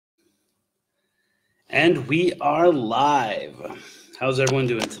And we are live. How's everyone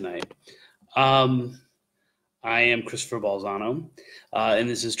doing tonight? I am Christopher Balzano, and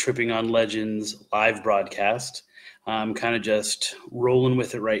this is Tripping on Legends live broadcast. I'm kind of just rolling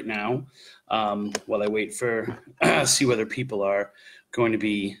with it right now while I wait for see whether people are going to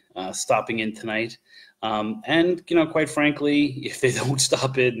be stopping in tonight. And, you know, quite frankly, if they don't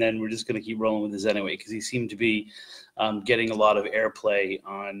stop in, then we're just going to keep rolling with this anyway, because he seemed to be getting a lot of airplay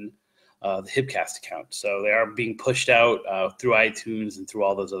on the Hipcast account. So they are being pushed out through iTunes and through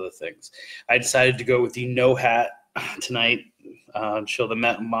all those other things. I decided to go with the no hat tonight, show the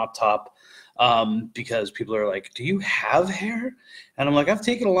mop top, because people are like, do you have hair? And I'm like, I've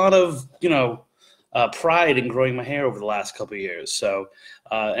taken a lot of, pride in growing my hair over the last couple of years. So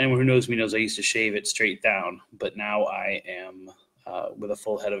anyone who knows me knows I used to shave it straight down, but now I am with a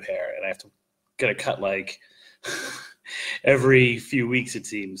full head of hair, and I have to get a cut like every few weeks, it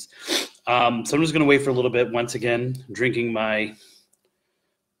seems. So I'm just going to wait for a little bit. Once again, drinking my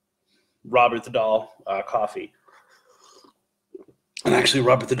Robert the Doll coffee. And actually,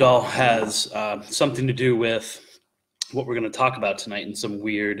 Robert the Doll has something to do with what we're going to talk about tonight in some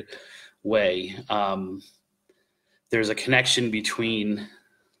weird way. There's a connection between,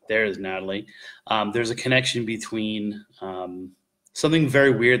 there's Natalie, there's a connection between something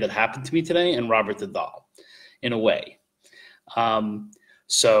very weird that happened to me today and Robert the Doll, in a way.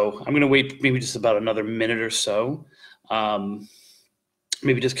 So I'm going to wait maybe just about another minute or so.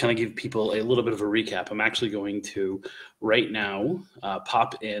 Maybe just kind of give people a little bit of a recap. I'm actually going to right now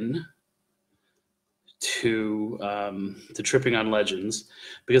pop in to Tripping on Legends,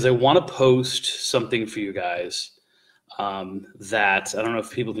 because I want to post something for you guys that I don't know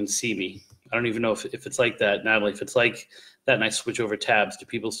if people can see me. I don't even know if it's like that, Natalie. If it's like that and I switch over tabs, do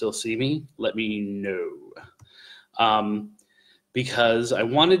people still see me? Let me know. Because I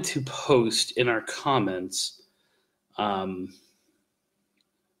wanted to post in our comments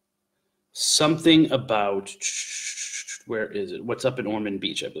something about, where is it? What's up in Ormond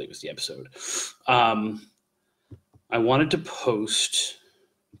Beach, I believe is the episode. I wanted to post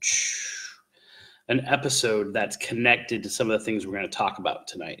an episode that's connected to some of the things we're going to talk about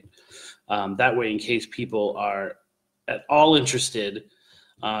tonight. That way, in case people are at all interested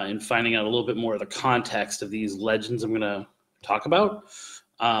in finding out a little bit more of the context of these legends I'm going to talk about,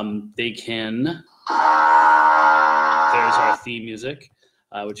 they can, there's our theme music,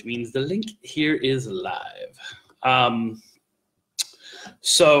 which means the link here is live.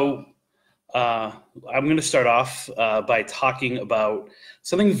 So I'm going to start off by talking about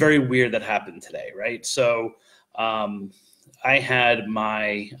something very weird that happened today, right? So I had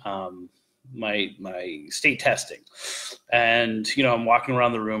my my state testing, and I'm walking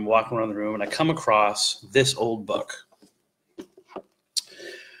around the room, and I come across this old book,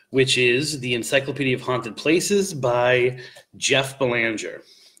 which is the Encyclopedia of Haunted Places by Jeff Belanger.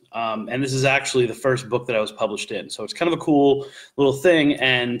 And this is actually the first book that I was published in. So it's kind of a cool little thing.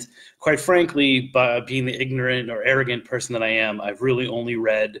 And quite frankly, by being the ignorant or arrogant person that I am, I've really only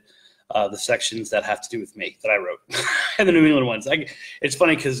read the sections that have to do with me that I wrote and the New England ones. It's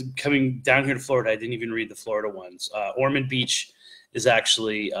funny because coming down here to Florida, I didn't even read the Florida ones. Ormond Beach is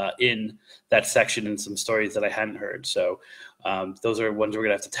actually in that section and some stories that I hadn't heard. So those are ones we're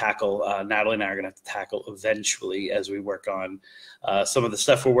going to have to tackle. Natalie and I are going to have to tackle eventually as we work on some of the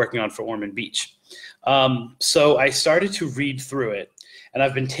stuff we're working on for Ormond Beach. So I started to read through it, and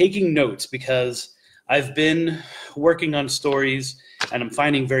I've been taking notes because I've been working on stories and I'm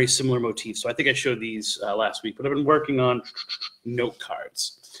finding very similar motifs. So I think I showed these last week, but I've been working on note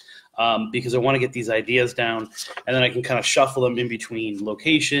cards. Because I want to get these ideas down, and then I can kind of shuffle them in between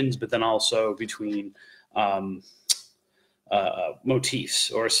locations, but then also between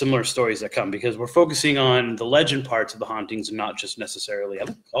motifs or similar stories that come, because we're focusing on the legend parts of the hauntings and not just necessarily, I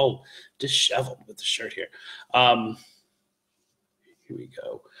look all disheveled with the shirt here. Here we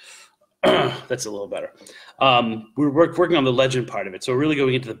go. That's a little better. We're working on the legend part of it, so we're really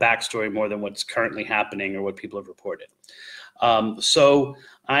going into the backstory more than what's currently happening or what people have reported. So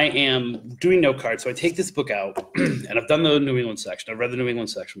I am doing note cards. So I take this book out, and I've done the New England section. I've read the New England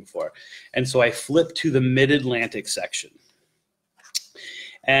section before. And so I flip to the Mid-Atlantic section.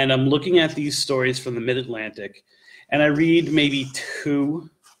 And I'm looking at these stories from the Mid-Atlantic, and I read maybe two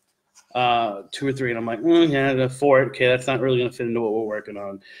or three, and I'm like, yeah, 4. Okay, that's not really going to fit into what we're working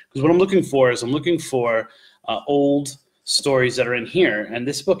on. Because what I'm looking for is old stories that are in here. And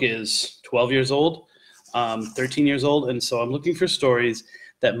this book is 12 years old. 13 years old, and so I'm looking for stories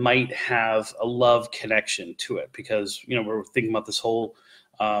that might have a love connection to it, because we're thinking about this whole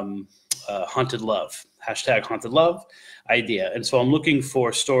haunted love, hashtag haunted love idea. And so I'm looking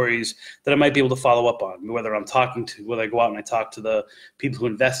for stories that I might be able to follow up on, whether I go out and I talk to the people who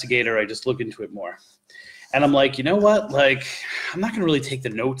investigate, or I just look into it more. And I'm like, you know what? Like, I'm not going to really take the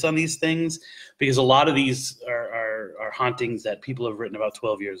notes on these things, because a lot of these are hauntings that people have written about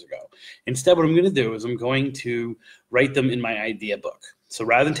 12 years ago. Instead, what I'm going to do is I'm going to write them in my idea book. So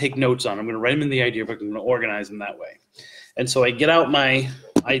rather than take notes on them, I'm going to write them in the idea book. I'm going to organize them that way. And so I get out my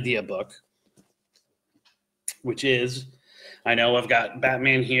idea book, which is, I know I've got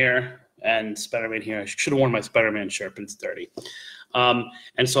Batman here and Spider-Man here. I should have worn my Spider-Man shirt, but it's dirty. And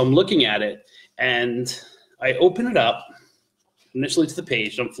so I'm looking at it, and I open it up initially to the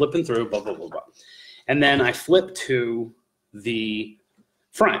page. I'm flipping through, blah, blah, blah, blah. And then I flip to the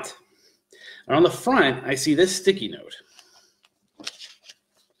front. And on the front, I see this sticky note.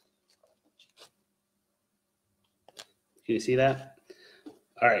 Can you see that?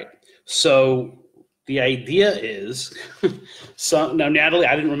 All right. So the idea is, now, Natalie,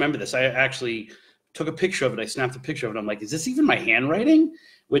 I didn't remember this. I actually took a picture of it. I snapped a picture of it. I'm like, is this even my handwriting?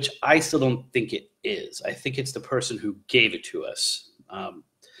 Which I still don't think it is. I think it's the person who gave it to us.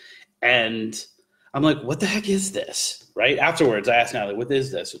 And I'm like, what the heck is this? Right? Afterwards, I asked Natalie, what is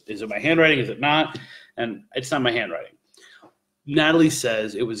this? Is it my handwriting? Is it not? And it's not my handwriting. Natalie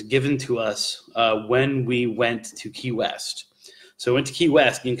says it was given to us when we went to Key West. So I went to Key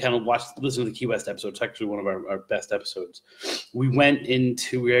West. You can kind of listen to the Key West episode. It's actually one of our best episodes. We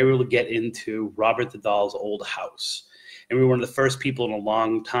were able to get into Robert the Doll's old house. And we were one of the first people in a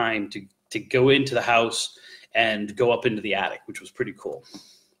long time to go into the house and go up into the attic, which was pretty cool.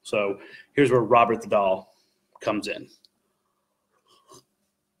 So here's where Robert the Doll comes in.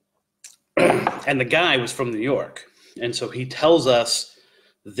 And the guy was from New York. And so he tells us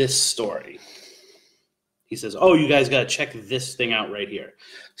this story. He says, oh, you guys got to check this thing out right here.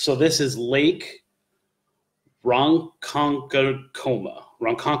 So this is Lake Ronkonkoma.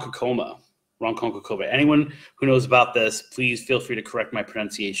 Anyone who knows about this, please feel free to correct my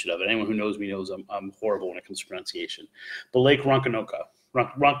pronunciation of it. Anyone who knows me knows I'm horrible when it comes to pronunciation. But Lake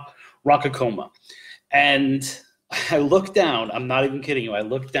Ronkonkoma. And I look down. I'm not even kidding you. I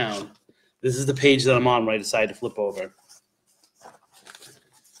look down. This is the page that I'm on when I decide to flip over.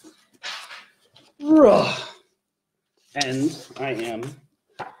 And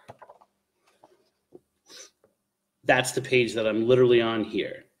that's the page that I'm literally on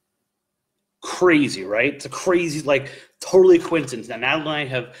here. Crazy, right? It's a crazy, like, totally coincidence. Now, Natalie and I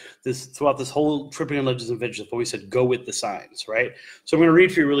have this, throughout this whole Tripping on Legends and Adventures, always said, go with the signs, right? So I'm going to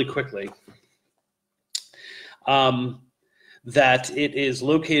read for you really quickly. That it is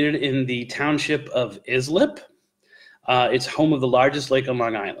located in the township of Islip. It's home of the largest lake on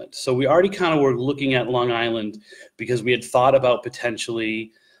Long Island. So we already kind of were looking at Long Island because we had thought about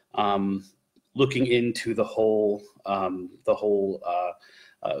potentially looking into the whole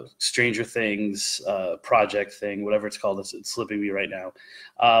Stranger Things project thing, whatever it's called. It's slipping me right now.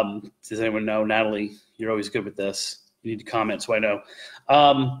 Does anyone know? Natalie, you're always good with this. You need to comment so I know.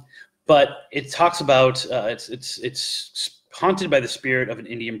 But it talks about it's haunted by the spirit of an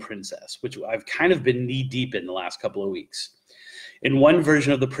Indian princess, which I've kind of been knee-deep in the last couple of weeks. In one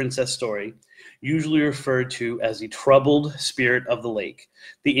version of the princess story, usually referred to as the troubled spirit of the lake,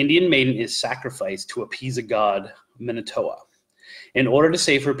 the Indian maiden is sacrificed to appease a god, Manitoa. In order to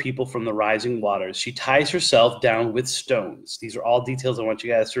save her people from the rising waters, she ties herself down with stones. These are all details I want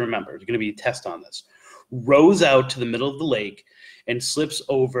you guys to remember. There's going to be a test on this. Rows out to the middle of the lake and slips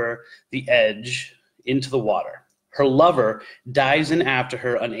over the edge into the water. Her lover dives in after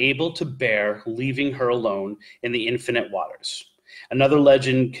her, unable to bear leaving her alone in the infinite waters. Another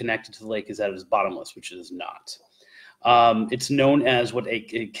legend connected to the lake is that it is bottomless, which it is not. It's known as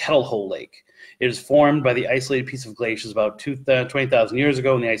a kettle hole lake. It is formed by the isolated piece of glaciers about 20,000 years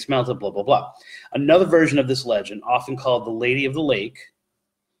ago, and the ice melted, blah, blah, blah. Another version of this legend, often called the Lady of the Lake.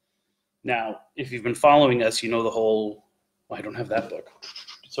 Now, if you've been following us, you know the whole, well, I don't have that book.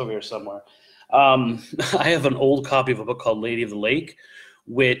 It's over here somewhere. I have an old copy of a book called Lady of the Lake,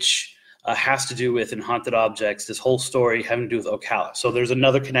 which has to do with in haunted objects, this whole story having to do with Ocala. So there's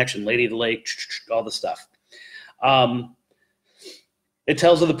another connection, Lady of the Lake, all the stuff. It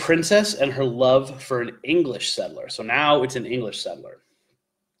tells of the princess and her love for an English settler. So now it's an English settler.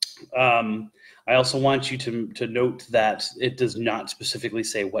 I also want you to note that it does not specifically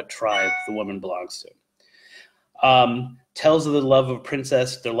say what tribe the woman belongs to. Tells of the love of a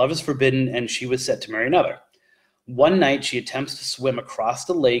princess. Their love is forbidden, and she was set to marry another. One night, she attempts to swim across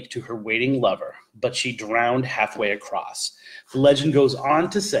the lake to her waiting lover, but she drowned halfway across. The legend goes on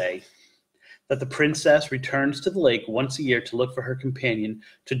to say that the princess returns to the lake once a year to look for her companion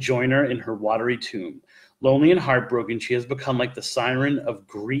to join her in her watery tomb. Lonely and heartbroken, she has become like the siren of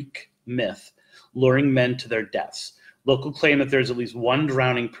Greek myth, luring men to their deaths. Local claim that there's at least one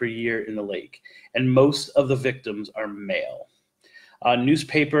drowning per year in the lake, and most of the victims are male.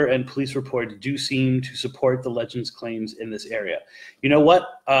 Newspaper and police reports do seem to support the legend's claims in this area. You know what?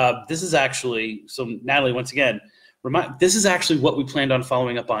 This is actually, so Natalie, once again, this is actually what we planned on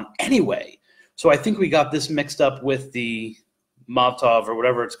following up on anyway. So I think we got this mixed up with the Movtov or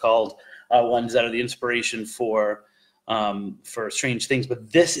whatever it's called ones that are the inspiration for Strange Things.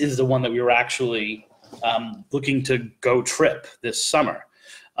 But this is the one that we were actually looking to go trip this summer.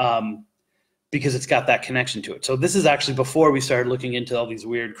 Because it's got that connection to it. So this is actually before we started looking into all these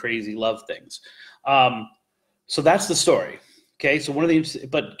weird, crazy love things. So that's the story. Okay, so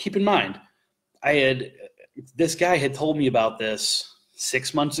but keep in mind, this guy had told me about this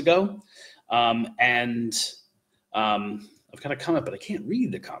 6 months ago, and I've got a comment, but I can't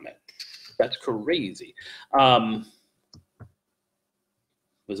read the comment. That's crazy. Well,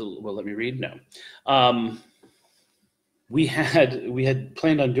 let me read. No, we had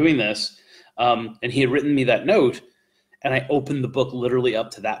planned on doing this. And he had written me that note, and I opened the book literally up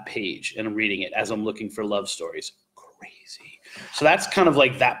to that page, and I'm reading it as I'm looking for love stories. Crazy. So that's kind of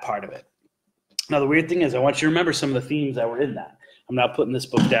like that part of it. Now, the weird thing is I want you to remember some of the themes that were in that. I'm now putting this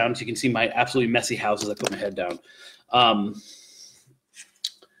book down so you can see my absolutely messy house as I put my head down.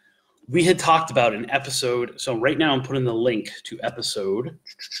 We had talked about an episode. So right now I'm putting the link to episode.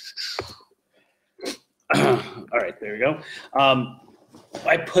 All right, there we go.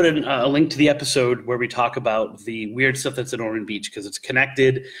 I put in a link to the episode where we talk about the weird stuff that's at Ormond Beach because it's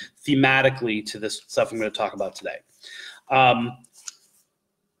connected thematically to this stuff I'm going to talk about today.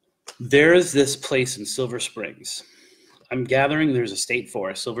 There's this place in Sliver Springs. I'm gathering there's a state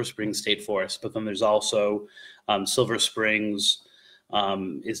forest, Sliver Springs State Forest, but then there's also Sliver Springs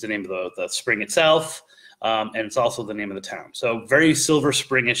is the name of the spring itself, and it's also the name of the town. So very Silver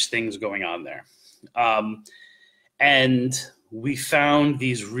Spring-ish things going on there. And we found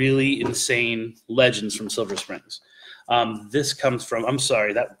these really insane legends from Sliver Springs. This comes from, I'm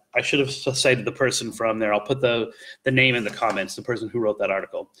sorry, that I should have cited the person from there. I'll put the name in the comments, the person who wrote that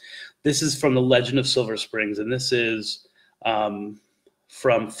article. This is from the Legend of Silver Springs, and this is from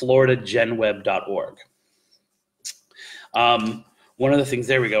floridagenweb.org. One of the things,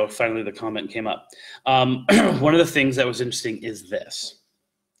 there we go, finally the comment came up. One of the things that was interesting is this.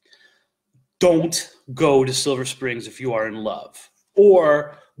 Don't go to Silver Springs if you are in love,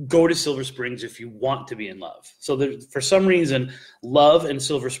 or go to Silver Springs if you want to be in love. So for some reason, love and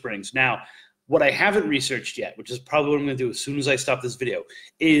Silver Springs. Now, what I haven't researched yet, which is probably what I'm going to do as soon as I stop this video,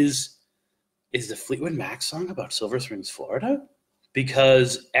 is the Fleetwood Mac song about Silver Springs, Florida?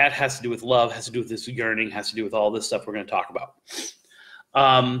 Because it has to do with love, has to do with this yearning, has to do with all this stuff we're going to talk about.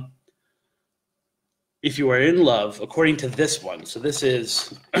 If you are in love, according to this one, so this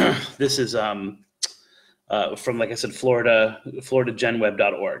is from, like I said,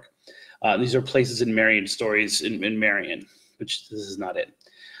 floridagenweb.org. These are places in Marion, stories in Marion, which this is not it.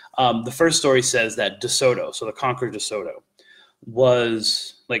 The first story says that DeSoto, so the conqueror DeSoto,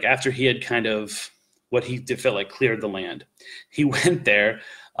 was like after he had kind of what he felt like cleared the land, he went there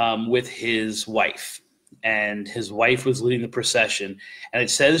with his wife. And his wife was leading the procession, and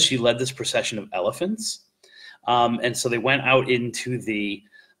it says she led this procession of elephants. And so they went out into the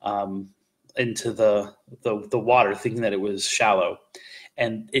water, thinking that it was shallow,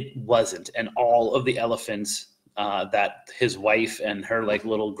 and it wasn't. And all of the elephants that his wife and her like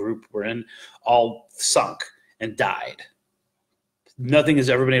little group were in all sunk and died. Nothing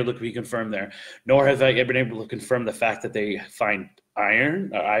has ever been able to be confirmed there, nor have I ever been able to confirm the fact that they find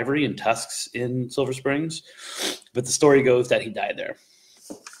ivory and tusks in Silver Springs. But the story goes that he died there.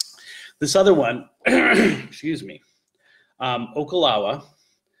 This other one, excuse me, Okalawa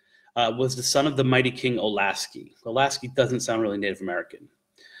was the son of the mighty king Olaski. Olaski doesn't sound really Native American.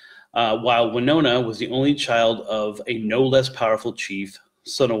 While Winona was the only child of a no less powerful chief,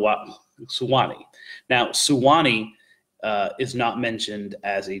 Suwannee. Now, Suwannee is not mentioned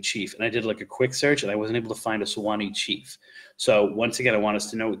as a chief. And I did like a quick search, and I wasn't able to find a Suwannee chief. So once again, I want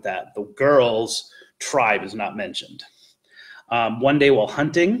us to note that the girl's tribe is not mentioned. One day while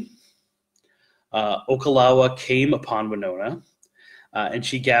hunting, Okalawa came upon Winona, and as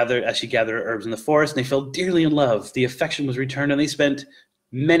she gathered herbs in the forest, and they fell dearly in love. The affection was returned, and they spent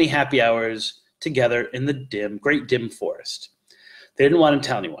many happy hours together in the great dim forest. They didn't want to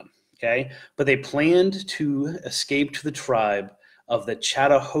tell anyone, okay? But they planned to escape to the tribe of the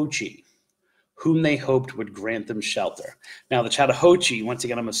Chattahoochee, whom they hoped would grant them shelter. Now, the Chattahoochee, once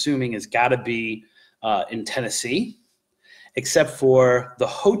again, I'm assuming, has got to be in Tennessee, except for the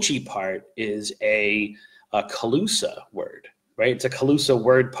Hochie part is a Calusa word, right? It's a Calusa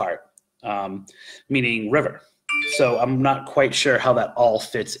word part, meaning river. So I'm not quite sure how that all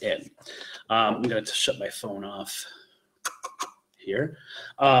fits in. I'm going to shut my phone off here.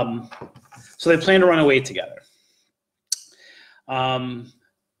 So they plan to run away together.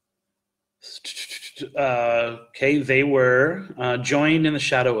 Okay, they were joined in the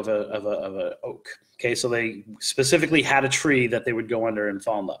shadow of a oak. Okay, so they specifically had a tree that they would go under and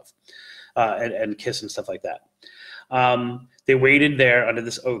fall in love and kiss and stuff like that. They waited there under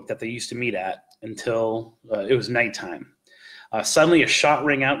this oak that they used to meet at until it was nighttime. Suddenly, a shot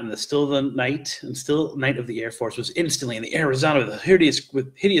rang out in the still night of the Air Force was instantly in the air resounded with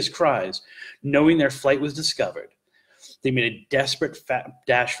hideous cries, knowing their flight was discovered. They made a desperate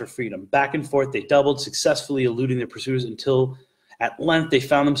dash for freedom. Back and forth, they doubled, successfully eluding their pursuers until, at length, they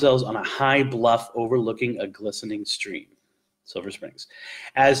found themselves on a high bluff overlooking a glistening stream, Sliver Springs.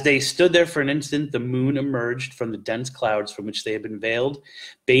 As they stood there for an instant, the moon emerged from the dense clouds from which they had been veiled,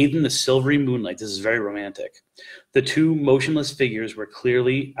 bathed in the silvery moonlight. This is very romantic. The two motionless figures were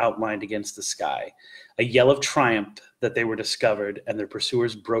clearly outlined against the sky. A yell of triumph that they were discovered, and their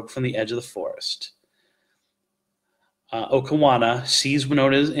pursuers broke from the edge of the forest. Okawana seized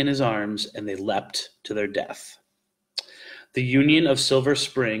Winona in his arms, and they leapt to their death. The union of Silver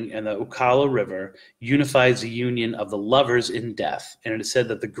Spring and the Ocala River unifies the union of the lovers in death, and it is said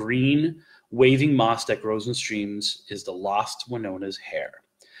that the green, waving moss that grows in streams is the lost Winona's hair.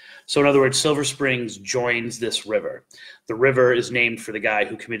 So in other words, Silver Springs joins this river. The river is named for the guy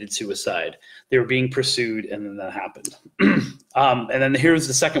who committed suicide. They were being pursued, and then that happened. And then here's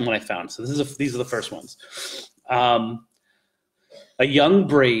the second one I found. So these are the first ones. A young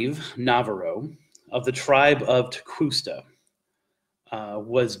brave Navarro of the tribe of Tequesta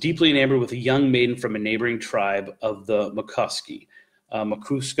was deeply enamored with a young maiden from a neighboring tribe of the Makoski.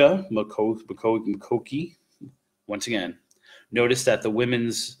 Makoki. Once again, notice that the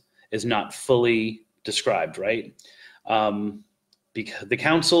women's is not fully described, right? Because the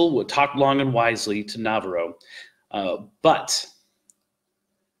council would talk long and wisely to Navarro, but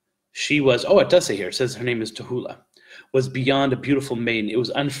she was, it does say here, it says her name is Tahula, was beyond a beautiful maiden. It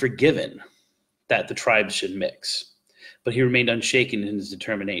was unforgiven that the tribes should mix, but he remained unshaken in his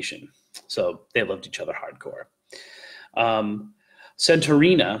determination. So they loved each other hardcore.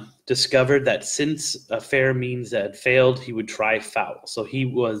 Centurina discovered that since a fair means had failed, he would try foul. So he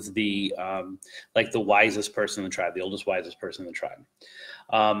was the the wisest person in the tribe, the oldest, wisest person in the tribe.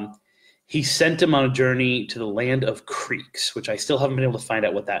 He sent him on a journey to the land of creeks, which I still haven't been able to find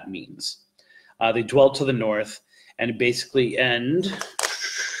out what that means. They dwelt to the north, and basically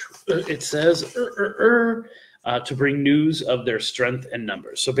it says, to bring news of their strength and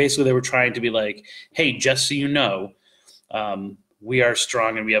numbers. So basically they were trying to be like, hey, just so you know, we are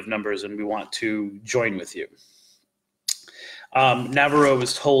strong and we have numbers and we want to join with you. Navarro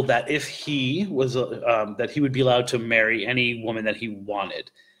was told that if he was, that he would be allowed to marry any woman that he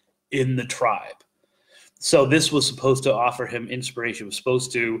wanted in the tribe. So this was supposed to offer him inspiration. It was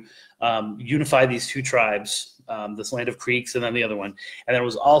supposed to unify these two tribes, this land of creeks and then the other one. And then it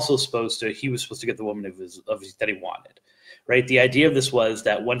was also he was supposed to get the woman that he wanted, right? The idea of this was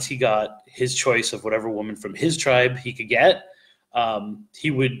that once he got his choice of whatever woman from his tribe he could get,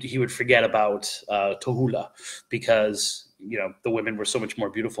 he would forget about Tahula because, the women were so much more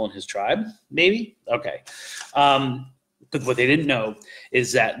beautiful in his tribe, maybe? Okay. But what they didn't know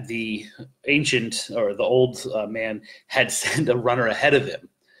is that the ancient or the old man had sent a runner ahead of him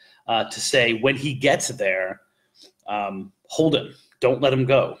to say, when he gets there, hold him. Don't let him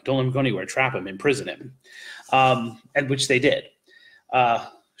go. Don't let him go anywhere. Trap him. Imprison him. And which they did.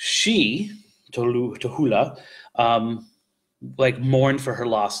 She, Tahula, mourned for her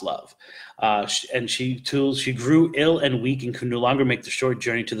lost love. And she grew ill and weak and could no longer make the short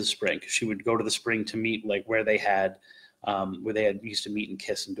journey to the spring. She would go to the spring to meet where they had used to meet and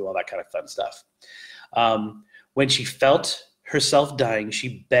kiss and do all that kind of fun stuff. When she felt herself dying,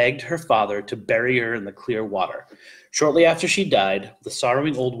 she begged her father to bury her in the clear water. Shortly after she died, the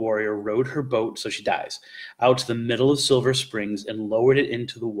sorrowing old warrior rowed her boat, so she dies, out to the middle of Silver Springs and lowered it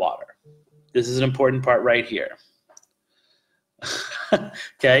into the water. This is an important part right here.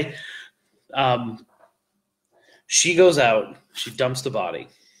 Okay. She goes out, she dumps the body,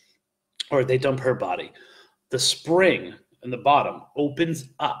 or they dump her body. The spring in the bottom opens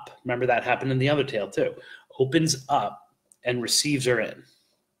up. Remember that happened in the other tale too. Opens up and receives her in.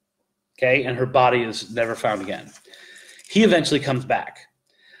 Okay, and her body is never found again. He eventually comes back.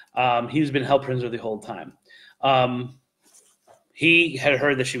 He's been held prisoner the whole time. He had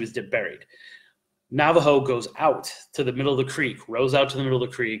heard that she was buried. Navajo goes out to the middle of the creek, rows out to the middle of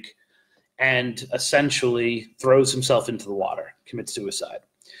the creek, and essentially throws himself into the water, commits suicide.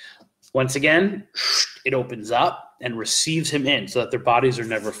 Once again, it opens up and receives him in so that their bodies are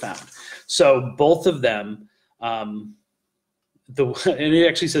never found. So both of them, and it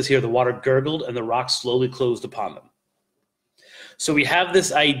actually says here, the water gurgled and the rocks slowly closed upon them. So we have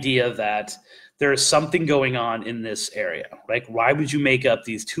this idea that there is something going on in this area, right? Why would you make up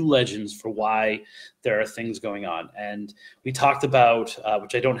these two legends for why there are things going on? And we talked about,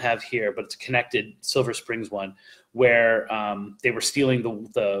 which I don't have here, but it's a connected Sliver Springs one, where they were stealing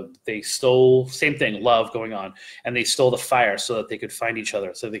they stole, same thing, love going on, and they stole the fire so that they could find each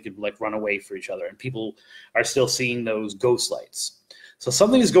other, so they could like run away for each other. And people are still seeing those ghost lights. So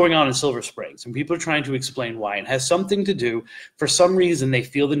something is going on in Sliver Springs, and people are trying to explain why. And it has something to do, for some reason, they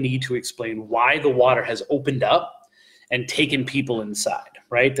feel the need to explain why the water has opened up and taken people inside,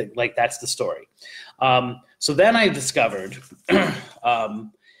 right? Like, that's the story. So then I discovered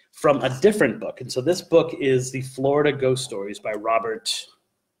from a different book. And so this book is the Florida Ghost Stories by Robert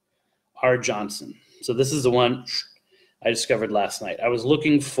R. Johnson. So this is the one I discovered last night. I was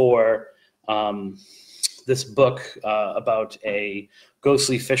looking for this book about a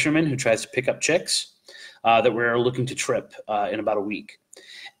ghostly fisherman who tries to pick up chicks that we're looking to trip in about a week.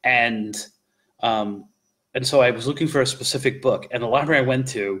 And so I was looking for a specific book, and the library I went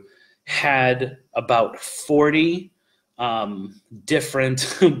to had about 40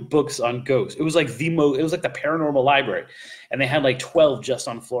 different books on ghosts. It was like it was like the paranormal library, and they had like 12 just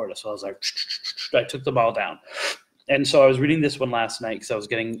on Florida. So I was like, I took them all down. And so I was reading this one last night because I was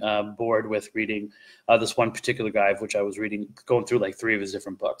getting bored with reading this one particular guy, which I was reading, going through like 3 of his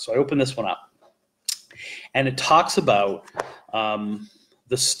different books. So I opened this one up, and it talks about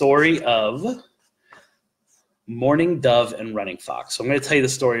the story of Mourning Dove and Running Fox. So I'm going to tell you the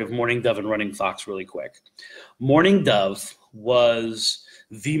story of Mourning Dove and Running Fox really quick. Mourning Dove was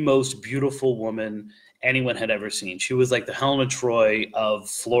the most beautiful woman anyone had ever seen. She was like the Helen of Troy of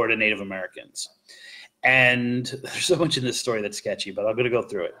Florida Native Americans. And there's so much in this story that's sketchy, but I'm going to go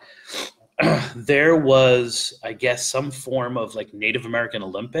through it. There was, I guess, some form of like Native American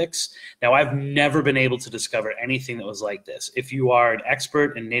Olympics. Now, I've never been able to discover anything that was like this. If you are an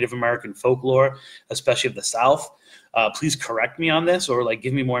expert in Native American folklore, especially of the South, please correct me on this or like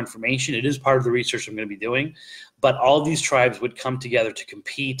give me more information. It is part of the research I'm going to be doing. But all these tribes would come together to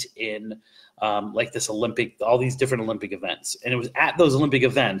compete in like this all these different Olympic events. And it was at those Olympic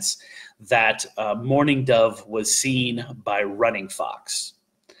events that Mourning Dove was seen by Running Fox.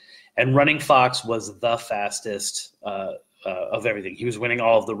 And Running Fox was the fastest of everything. He was winning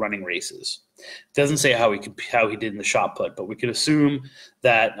all of the running races. It doesn't say how he did in the shot put, but we could assume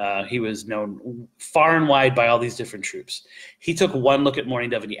that he was known far and wide by all these different troops. He took one look at Mourning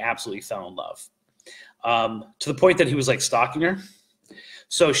Dove and he absolutely fell in love, to the point that he was like stalking her.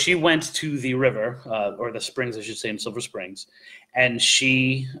 So she went to the river, or the springs, I should say, in Sliver Springs, and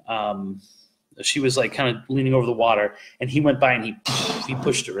she was like kind of leaning over the water, and he went by and he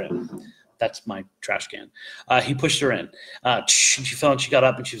pushed her in. That's my trash can. He pushed her in. She fell and she got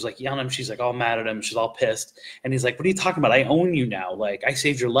up and she was like yelling at him. She's like all mad at him. She's all pissed. And he's like, "What are you talking about? I own you now. Like, I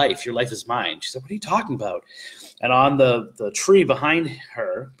saved your life. Your life is mine." She's like, "What are you talking about?" And on the tree behind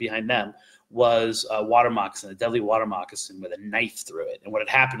them, was a water moccasin, a deadly water moccasin with a knife through it. And what had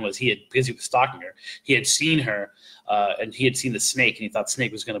happened was because he was stalking her, he had seen her, and he had seen the snake, and he thought the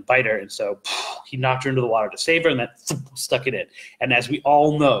snake was going to bite her. And so he knocked her into the water to save her, and then stuck it in. And as we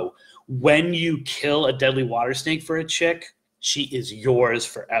all know, when you kill a deadly water snake for a chick, she is yours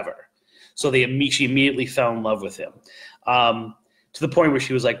forever. So she immediately fell in love with him, to the point where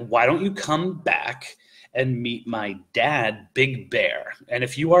she was like, "Why don't you come back and meet my dad, Big Bear? And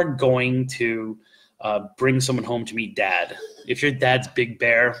if you are going to bring someone home to meet Dad, if your dad's Big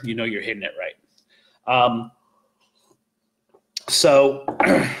Bear, you know you're hitting it right." So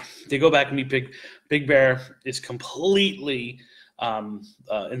they go back and meet Big Bear. Is completely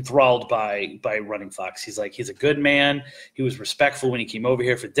enthralled by Running Fox. He's a good man. He was respectful when he came over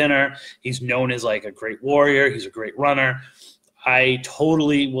here for dinner. He's known as like a great warrior. He's a great runner. I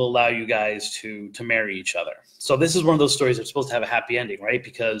totally will allow you guys to marry each other. So this is one of those stories that's supposed to have a happy ending, right?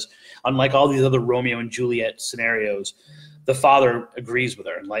 Because unlike all these other Romeo and Juliet scenarios, the father agrees with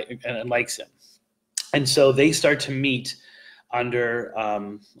her and likes him. And so they start to meet under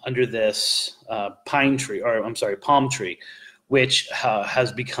this palm tree, which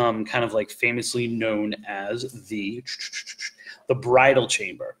has become kind of like famously known as the bridal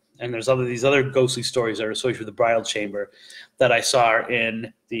chamber. and there's these other ghostly stories that are associated with the bridal chamber that I saw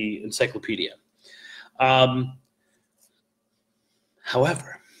in the encyclopedia.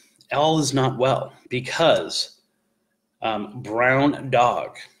 However, all is not well, because Brown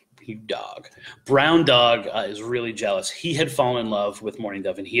Dog is really jealous. He had fallen in love with Mourning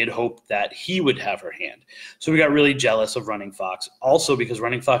Dove, and he had hoped that he would have her hand. So he got really jealous of Running Fox, also because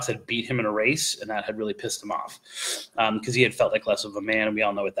Running Fox had beat him in a race, and that had really pissed him off, because he had felt like less of a man, and we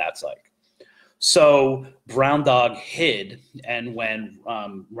all know what that's like. So Brown Dog hid, and when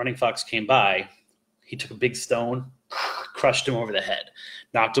Running Fox came by, he took a big stone, crushed him over the head,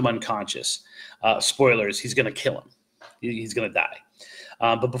 knocked him unconscious. Spoilers, he's going to kill him. He's going to die.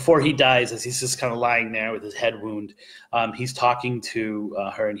 But before he dies, as he's just kind of lying there with his head wound, he's talking to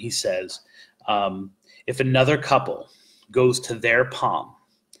her, and he says, if another couple goes to their palm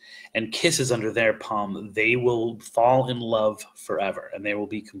and kisses under their palm, they will fall in love forever, and they will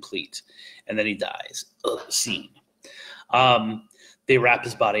be complete. And then he dies. Scene. They wrap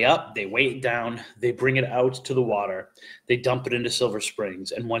his body up, they weigh it down, they bring it out to the water, they dump it into Silver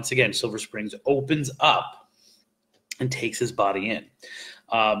Springs, and once again, Silver Springs opens up and takes his body in.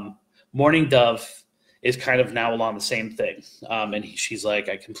 Mourning Dove is kind of now along the same thing, and she's like,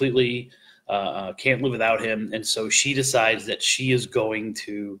 I completely can't live without him, and so she decides that she is going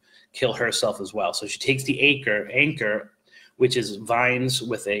to kill herself as well. So she takes the anchor, which is vines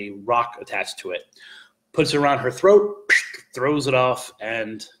with a rock attached to it, puts it around her throat, throws it off,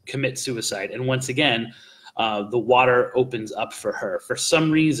 and commits suicide. And once again, the water opens up for her. For some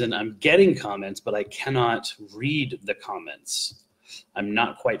reason, I'm getting comments, but I cannot read the comments. I'm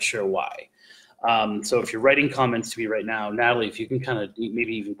not quite sure why. So if you're writing comments to me right now, Natalie, if you can kind of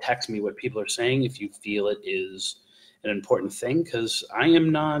maybe even text me what people are saying, if you feel it is an important thing, because I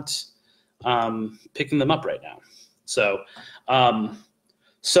am not picking them up right now. So,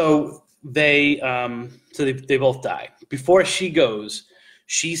 they both die. Before she goes,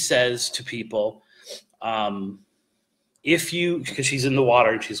 she says to people, because she's in the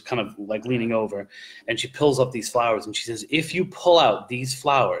water and she's kind of like leaning over, and she pulls up these flowers, and she says, if you pull out these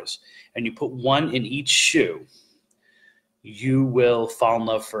flowers and you put one in each shoe, you will fall in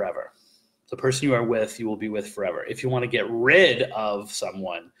love forever. The person you are with, you will be with forever. If you want to get rid of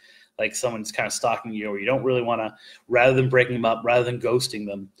someone, like someone's kind of stalking you, or you don't really want to, rather than breaking them up, rather than ghosting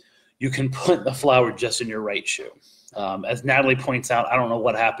them, you can put the flower just in your right shoe. As Natalie points out, I don't know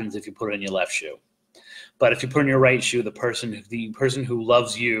what happens if you put it in your left shoe. But if you put it in your right shoe, the person who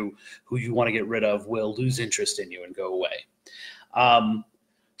loves you, who you want to get rid of, will lose interest in you and go away.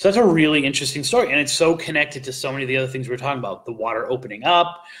 So that's a really interesting story, and it's so connected to so many of the other things we were talking about. The water opening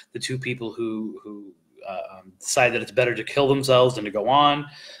up, the two people who decide that it's better to kill themselves than to go on,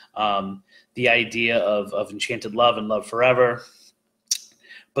 the idea of enchanted love and love forever.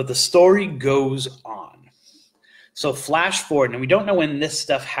 But the story goes on. So flash forward, and we don't know when this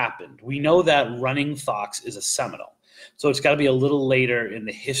stuff happened. We know that Running Fox is a Seminole, so it's got to be a little later in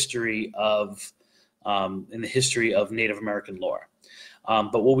the history of Native American lore.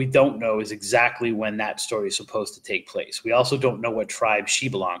 But what we don't know is exactly when that story is supposed to take place. We also don't know what tribe she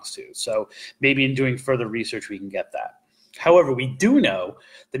belongs to. So maybe in doing further research, we can get that. However, we do know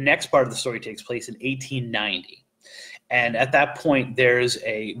the next part of the story takes place in 1890. And at that point, there's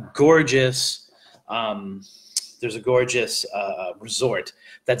a gorgeous resort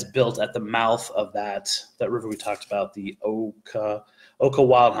that's built at the mouth of that river we talked about, the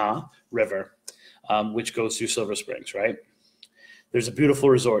Ocklawaha River, which goes through Silver Springs, right? There's a beautiful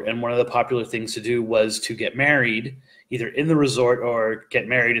resort, and one of the popular things to do was to get married, either in the resort or get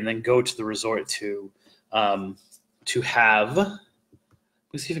married and then go to the resort to have.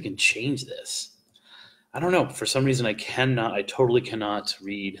 Let's see if I can change this. I don't know. For some reason, I totally cannot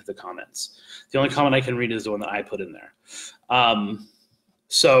read the comments. The only comment I can read is the one that I put in there.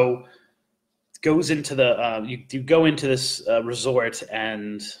 So it goes into you go into this resort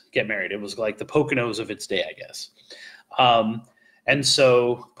and get married. It was like the Poconos of its day, I guess. And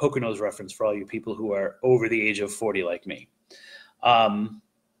so Poconos reference for all you people who are over the age of 40 like me.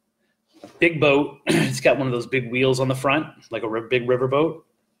 Big boat. It's got one of those big wheels on the front, like a big river boat.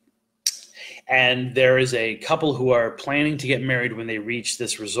 And there is a couple who are planning to get married when they reach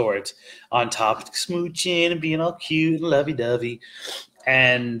this resort on top, smooching and being all cute and lovey-dovey.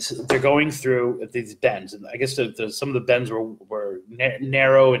 And they're going through these bends. And I guess some of the bends were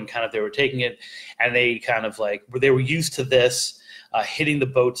narrow and kind of they were taking it. And they kind of they were used to this hitting the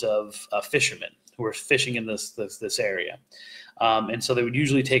boats of fishermen who were fishing in this area. And so they would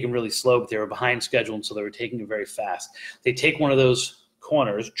usually take them really slow, but they were behind schedule, and so they were taking it very fast. They take one of those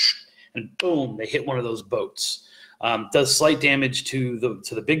corners, and boom, they hit one of those boats. does slight damage to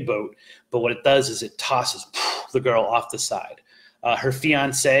the big boat, but what it does is it tosses the girl off the side. Her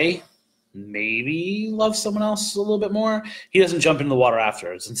fiance maybe loves someone else a little bit more. He doesn't jump into the water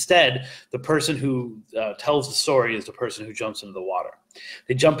afterwards. Instead, the person who tells the story is the person who jumps into the water.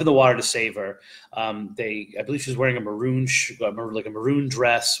 They jump in the water to save her. I believe she's wearing a maroon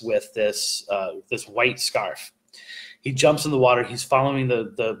dress with this white scarf. He jumps in the water. He's following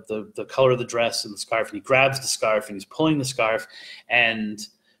the color of the dress and the scarf, and he grabs the scarf and he's pulling the scarf, and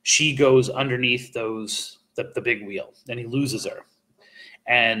she goes underneath the big wheel, and he loses her.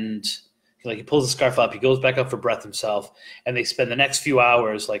 And he pulls the scarf up, he goes back up for breath himself, and they spend the next few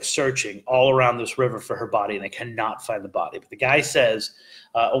hours searching all around this river for her body, and they cannot find the body. But the guy says,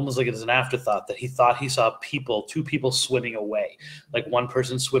 almost like it's an afterthought, that he thought he saw two people swimming away, like one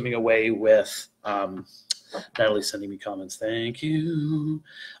person swimming away with Natalie sending me comments. Thank you.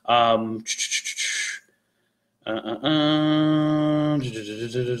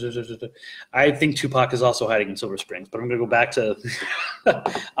 I think Tupac is also hiding in Silver Springs, but I'm going to go back to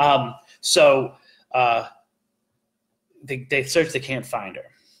they search, they can't find her.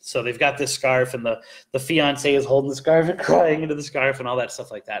 So they've got this scarf, and the fiance is holding the scarf and crying into the scarf and all that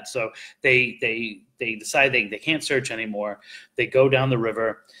stuff like that. So they decide they can't search anymore. They go down the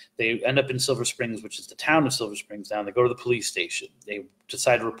river. They end up in Silver Springs, which is the town of Silver Springs now. They go to the police station. They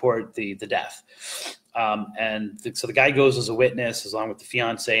decide to report the death. So the guy goes as a witness along with the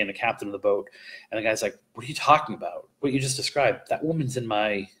fiance and the captain of the boat. And the guy's like, "What are you talking about? What you just described? That woman's in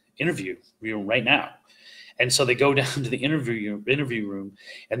my interview room right now." And so they go down to the interview room,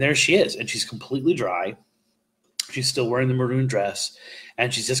 and there she is. And she's completely dry. She's still wearing the maroon dress,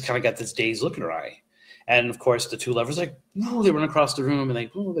 and she's just kind of got this dazed look in her eye. And of course, the two lovers they run across the room, and they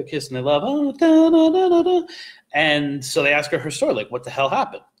kiss and they love. Oh, da, da, da, da, da. And so they ask her story, what the hell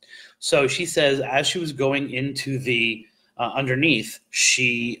happened? So she says, as she was going into the underneath,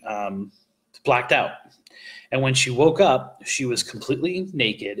 she blacked out. And when she woke up, she was completely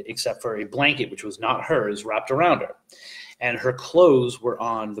naked except for a blanket, which was not hers, wrapped around her. And her clothes were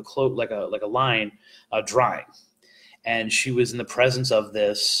on the like a line drying. And she was in the presence of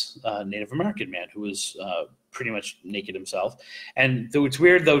this Native American man who was pretty much naked himself. And though it's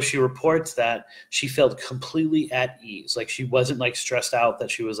weird, though, she reports that she felt completely at ease. She wasn't stressed out that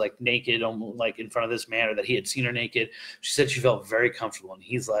she was naked, almost in front of this man, or that he had seen her naked. She said she felt very comfortable. And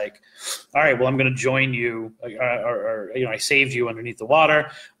he's like, "All right, well, I'm going to join you, or I saved you underneath the water.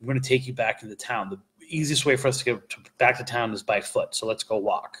 I'm going to take you back into town. The easiest way for us to get back to town is by foot. So let's go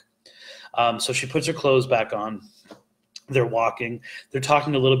walk." So she puts her clothes back on. They're walking. They're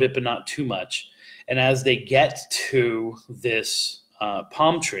talking a little bit, but not too much. And as they get to this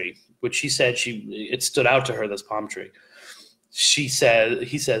palm tree, which she said it stood out to her, this palm tree, he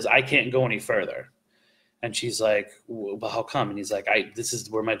says, "I can't go any further." And she's like, "Well, how come?" And he's like, "This is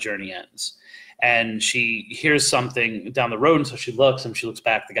where my journey ends." And she hears something down the road, and so she looks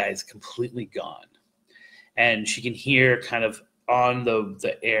back. The guy is completely gone. And she can hear kind of on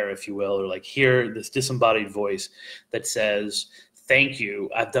the air, if you will, or hear this disembodied voice that says, "Thank you,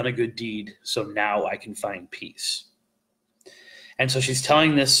 I've done a good deed, so now I can find peace." And so she's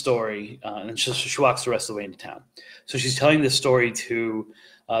telling this story, and she walks the rest of the way into town. So she's telling this story to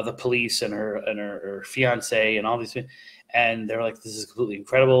the police and her fiance and all these things, and they're like, "This is completely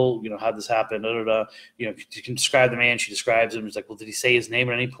incredible. How'd this happen? Da, da, da. You can describe the man." She describes him. He's like, "Well, did he say his name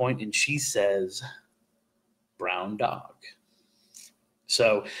at any point?" And she says, "Brown dog."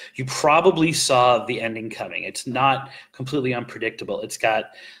 So you probably saw the ending coming. It's not completely unpredictable. It's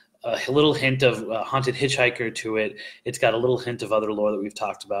got a little hint of Haunted Hitchhiker to it. It's got a little hint of other lore that we've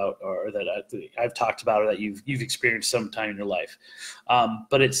talked about, or that I've talked about, or that you've experienced sometime in your life.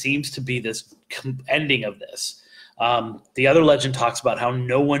 But it seems to be this ending of this. The other legend talks about how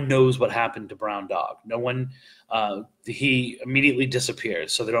no one knows what happened to Brown Dog. No one. He immediately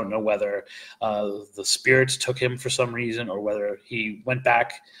disappears, so they don't know whether the spirits took him for some reason, or whether he went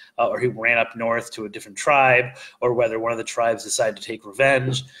back, or he ran up north to a different tribe, or whether one of the tribes decided to take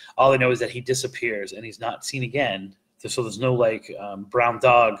revenge. All they know is that he disappears and he's not seen again. So there's no Brown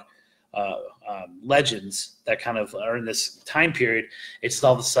Dog legends that kind of are in this time period. It's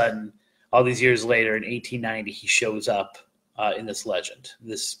all of a sudden, all these years later, in 1890, he shows up in this legend,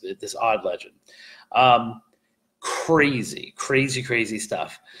 this odd legend. Crazy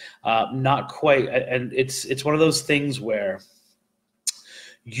stuff. Not quite, and it's one of those things where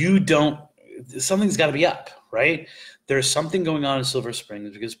something's got to be up, right? there's something going on in Silver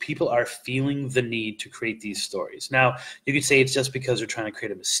Springs because people are feeling the need to create these stories. Now, you could say it's just because they're trying to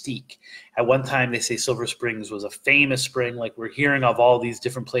create a mystique. At one time, they say Silver Springs was a famous spring, like we're hearing of all these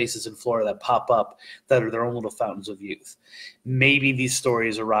different places in Florida that pop up that are their own little fountains of youth. Maybe these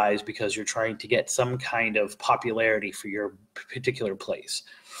stories arise because you're trying to get some kind of popularity for your particular place.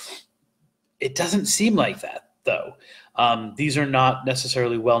 It doesn't seem like that, though. These are not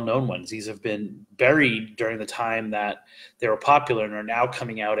necessarily well-known ones. These have been buried during the time that they were popular and are now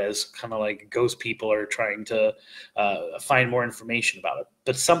coming out as kind of like ghost people are trying to find more information about it.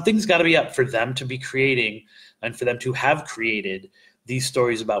 But something's got to be up for them to be creating and for them to have created these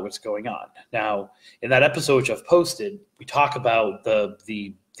stories about what's going on. Now, in that episode which I've posted, we talk about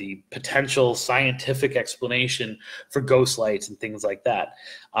the potential scientific explanation for ghost lights and things like that.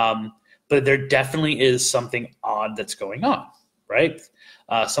 But there definitely is something odd that's going on, right?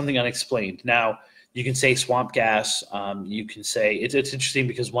 Something unexplained. Now, you can say swamp gas. You can say it's interesting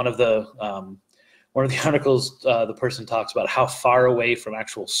because one of the articles, the person talks about how far away from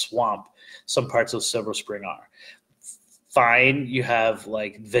actual swamp some parts of Silver Spring are. Fine, you have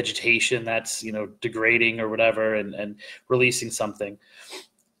like vegetation that's degrading or whatever and releasing something,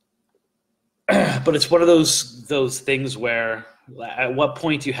 but it's one of those things where at what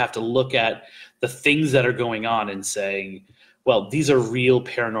point do you have to look at the things that are going on and say, well, these are real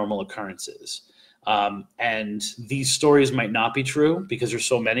paranormal occurrences. And these stories might not be true because there's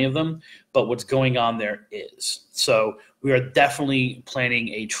so many of them, but what's going on there is. So we are definitely planning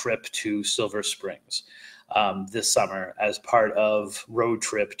a trip to Silver Springs this summer as part of Road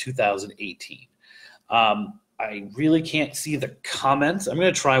Trip 2018. I really can't see the comments. I'm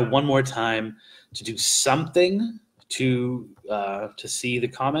going to try one more time to do something to see the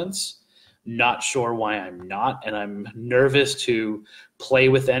comments. Not sure why I'm not, and I'm nervous to play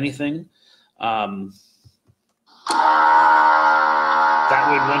with anything. That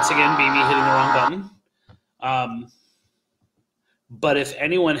would once again be me hitting the wrong button. But if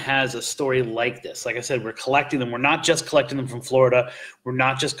anyone has a story like this, like I said, we're collecting them. We're not just collecting them from Florida. We're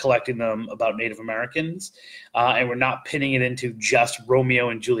not just collecting them about Native Americans. And we're not pinning it into just Romeo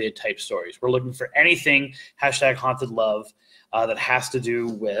and Juliet type stories. We're looking for anything, #HauntedLove, that has to do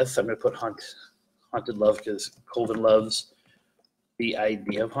with, I'm going to put haunted love because Colvin loves the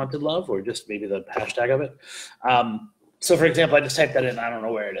idea of haunted love, or just maybe the hashtag of it. So for example, I just typed that in. I don't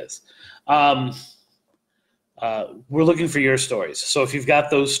know where it is. We're looking for your stories. So if you've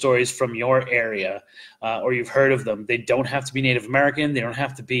got those stories from your area or you've heard of them, they don't have to be Native American. They don't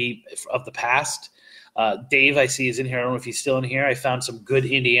have to be of the past. Dave, I see, is in here. I don't know if he's still in here. I found some good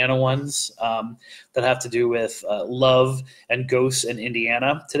Indiana ones that have to do with love and ghosts in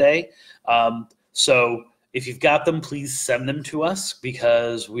Indiana today. So if you've got them, please send them to us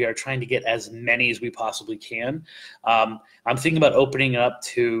because we are trying to get as many as we possibly can. I'm thinking about opening it up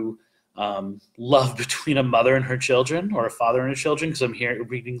to love between a mother and her children or a father and his children because I'm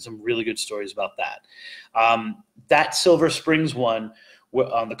reading some really good stories about that. That Silver Springs one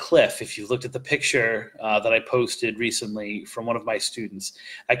on the cliff, if you looked at the picture that I posted recently from one of my students,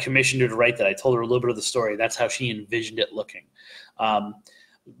 I commissioned her to write that. I told her a little bit of the story. That's how she envisioned it looking.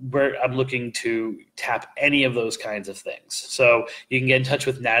 Where I'm looking to tap any of those kinds of things. So you can get in touch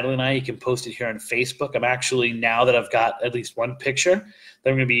with Natalie and I. You can post it here on Facebook. I'm actually, now that I've got at least one picture that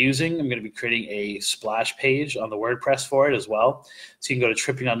I'm going to be using, I'm going to be creating a splash page on the WordPress for it as well. So you can go to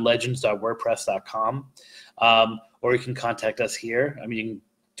trippingonlegends.wordpress.com, or you can contact us here. I mean, you can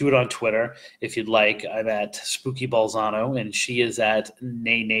do it on Twitter if you'd like. I'm at Spooky Balzano, and she is at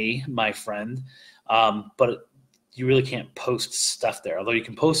Nene, my friend. But you really can't post stuff there, although you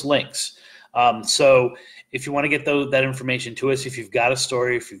can post links. So if you want to get that information to us, if you've got a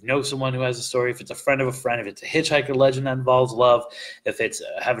story, if you know someone who has a story, if it's a friend of a friend, if it's a hitchhiker legend that involves love, if it's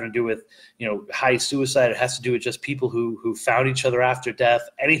having to do with high suicide, it has to do with just people who found each other after death,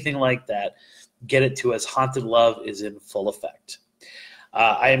 anything like that, get it to us. Haunted Love is in full effect.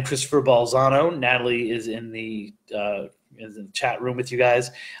 I am Christopher Balzano. Natalie is in the chat room with you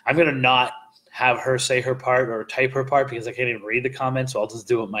guys. I'm going to not have her say her part or type her part because I can't even read the comments, so I'll just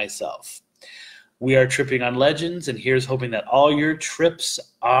do it myself. We are Tripping on Legends, and here's hoping that all your trips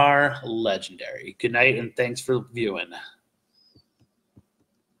are legendary. Good night, and thanks for viewing.